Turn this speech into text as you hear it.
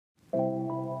Hi,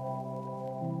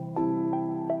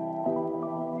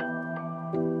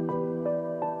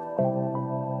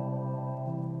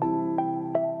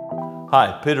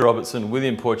 Peter Robertson,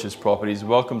 William Porches Properties.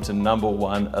 Welcome to number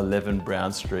 111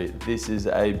 Brown Street. This is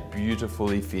a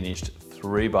beautifully finished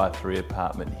 3x3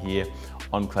 apartment here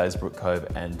on Claysbrook Cove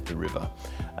and the river.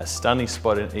 A stunning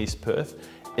spot in East Perth.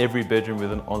 Every bedroom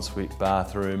with an ensuite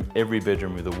bathroom, every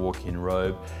bedroom with a walk-in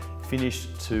robe,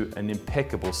 finished to an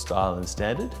impeccable style and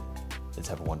standard. Let's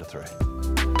have a wander through.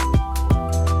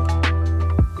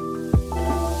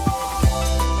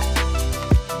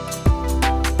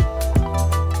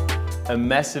 A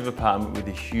massive apartment with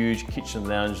a huge kitchen,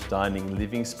 lounge, dining,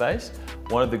 living space.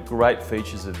 One of the great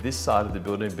features of this side of the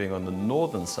building, being on the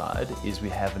northern side, is we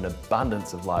have an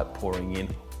abundance of light pouring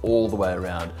in all the way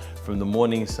around, from the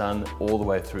morning sun all the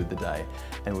way through the day.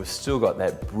 And we've still got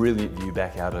that brilliant view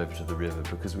back out over to the river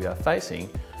because we are facing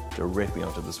directly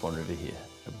onto the Swan River here.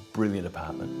 A brilliant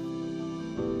apartment.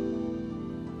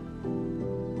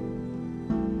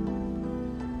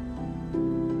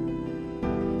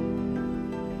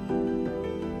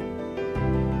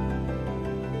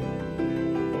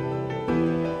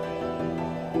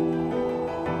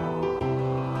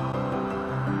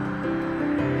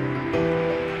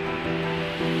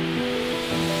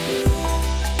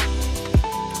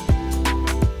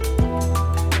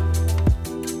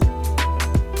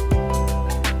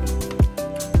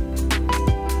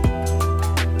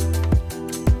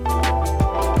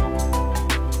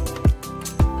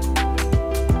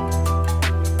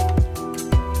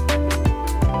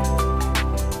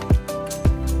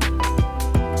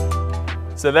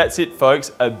 So that's it,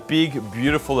 folks. A big,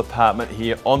 beautiful apartment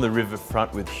here on the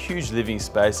riverfront with huge living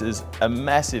spaces, a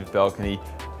massive balcony,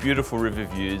 beautiful river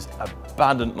views,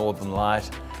 abundant northern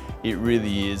light. It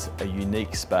really is a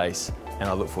unique space, and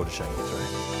I look forward to showing you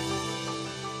through.